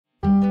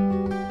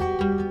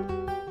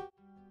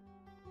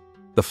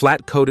The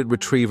flat-coated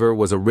retriever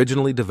was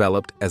originally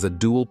developed as a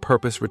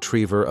dual-purpose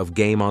retriever of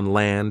game on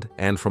land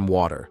and from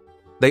water.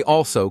 They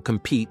also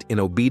compete in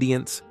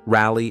obedience,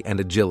 rally, and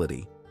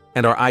agility,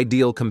 and are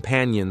ideal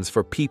companions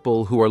for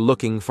people who are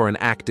looking for an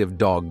active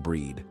dog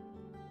breed.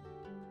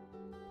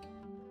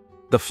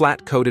 The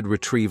flat-coated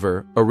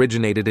retriever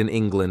originated in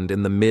England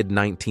in the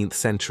mid-19th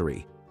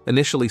century,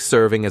 initially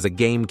serving as a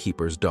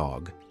gamekeeper's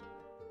dog.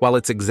 While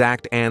its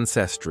exact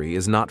ancestry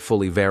is not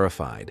fully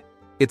verified,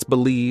 it's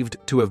believed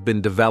to have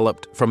been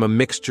developed from a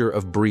mixture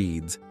of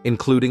breeds,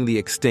 including the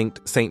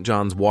extinct St.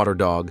 John's water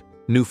dog,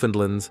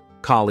 Newfoundlands,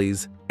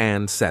 collies,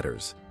 and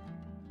setters.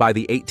 By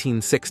the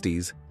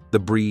 1860s, the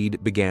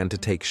breed began to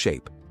take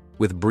shape,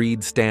 with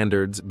breed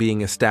standards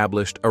being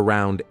established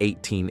around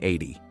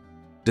 1880.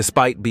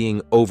 Despite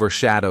being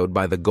overshadowed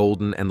by the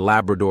Golden and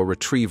Labrador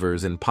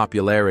retrievers in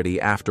popularity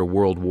after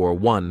World War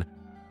I,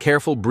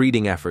 careful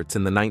breeding efforts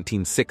in the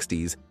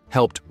 1960s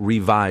helped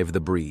revive the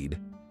breed,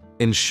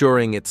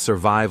 ensuring its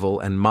survival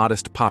and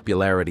modest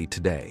popularity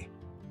today.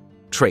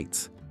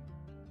 Traits.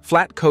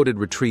 Flat-coated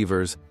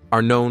retrievers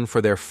are known for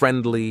their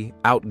friendly,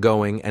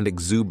 outgoing, and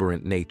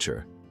exuberant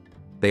nature.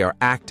 They are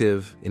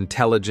active,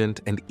 intelligent,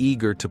 and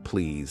eager to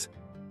please,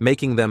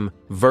 making them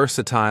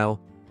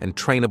versatile and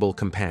trainable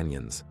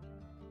companions.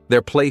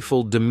 Their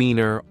playful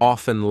demeanor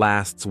often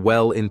lasts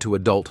well into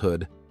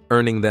adulthood,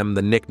 earning them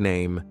the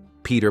nickname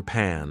Peter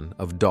Pan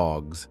of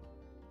dogs.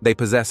 They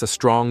possess a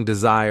strong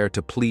desire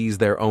to please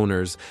their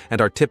owners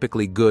and are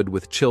typically good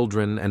with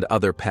children and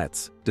other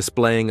pets,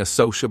 displaying a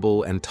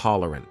sociable and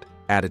tolerant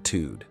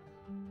attitude.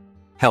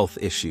 Health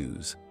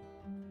issues.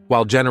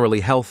 While generally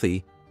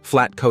healthy,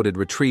 flat-coated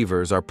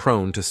retrievers are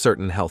prone to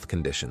certain health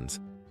conditions.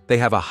 They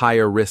have a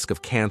higher risk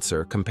of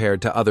cancer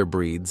compared to other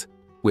breeds,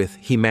 with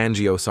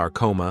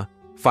hemangiosarcoma,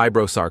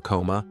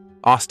 fibrosarcoma,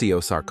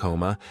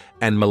 osteosarcoma,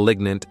 and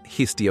malignant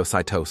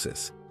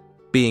histiocytosis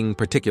being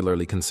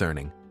particularly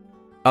concerning.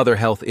 Other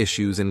health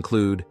issues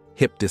include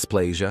hip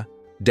dysplasia,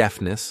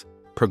 deafness,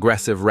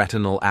 progressive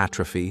retinal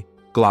atrophy,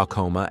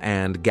 glaucoma,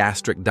 and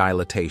gastric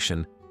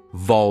dilatation,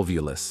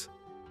 volvulus,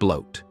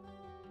 bloat.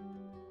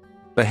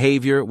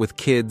 Behavior with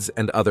kids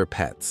and other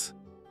pets.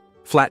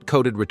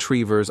 Flat-coated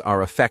retrievers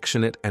are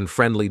affectionate and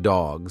friendly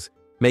dogs,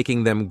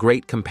 making them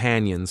great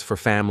companions for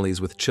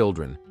families with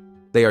children.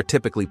 They are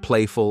typically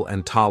playful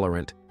and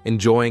tolerant,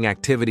 enjoying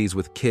activities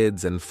with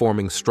kids and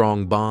forming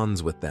strong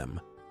bonds with them.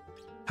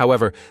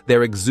 However,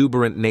 their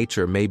exuberant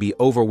nature may be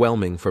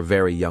overwhelming for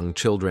very young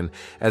children,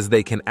 as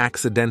they can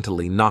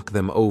accidentally knock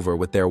them over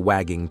with their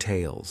wagging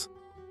tails.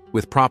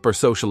 With proper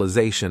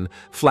socialization,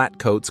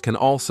 flatcoats can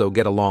also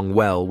get along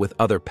well with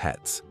other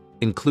pets,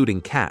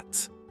 including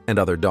cats and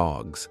other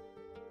dogs.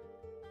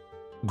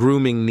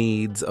 Grooming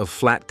needs of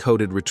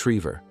flat-coated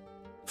retriever.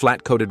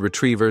 Flat-coated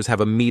retrievers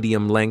have a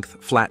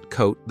medium-length flat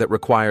coat that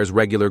requires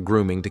regular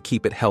grooming to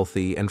keep it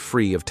healthy and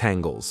free of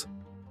tangles.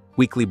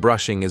 Weekly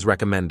brushing is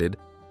recommended,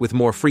 with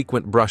more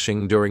frequent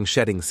brushing during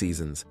shedding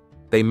seasons.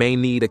 They may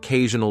need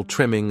occasional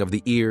trimming of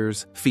the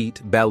ears,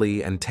 feet,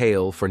 belly, and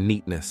tail for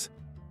neatness.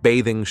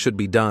 Bathing should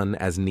be done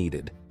as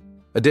needed.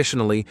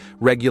 Additionally,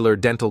 regular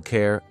dental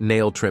care,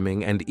 nail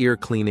trimming, and ear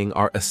cleaning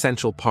are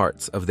essential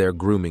parts of their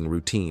grooming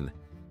routine.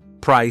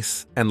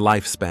 Price and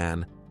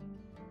lifespan.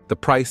 The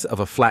price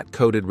of a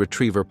flat-coated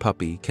retriever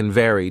puppy can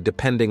vary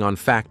depending on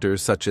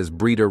factors such as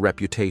breeder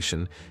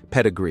reputation,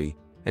 pedigree,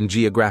 and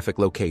geographic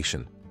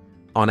location.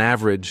 On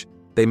average,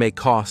 they may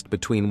cost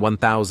between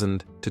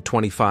 $1,000 to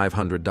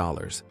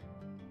 $2,500.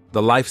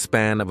 The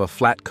lifespan of a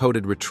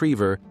flat-coated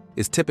retriever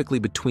is typically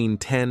between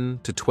 10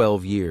 to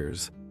 12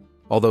 years,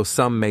 although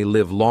some may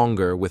live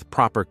longer with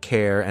proper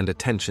care and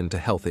attention to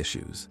health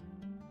issues.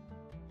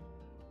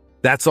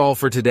 That's all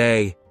for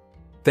today.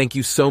 Thank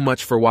you so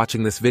much for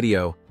watching this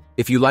video.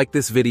 If you like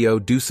this video,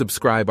 do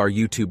subscribe our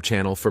YouTube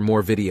channel for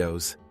more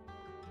videos.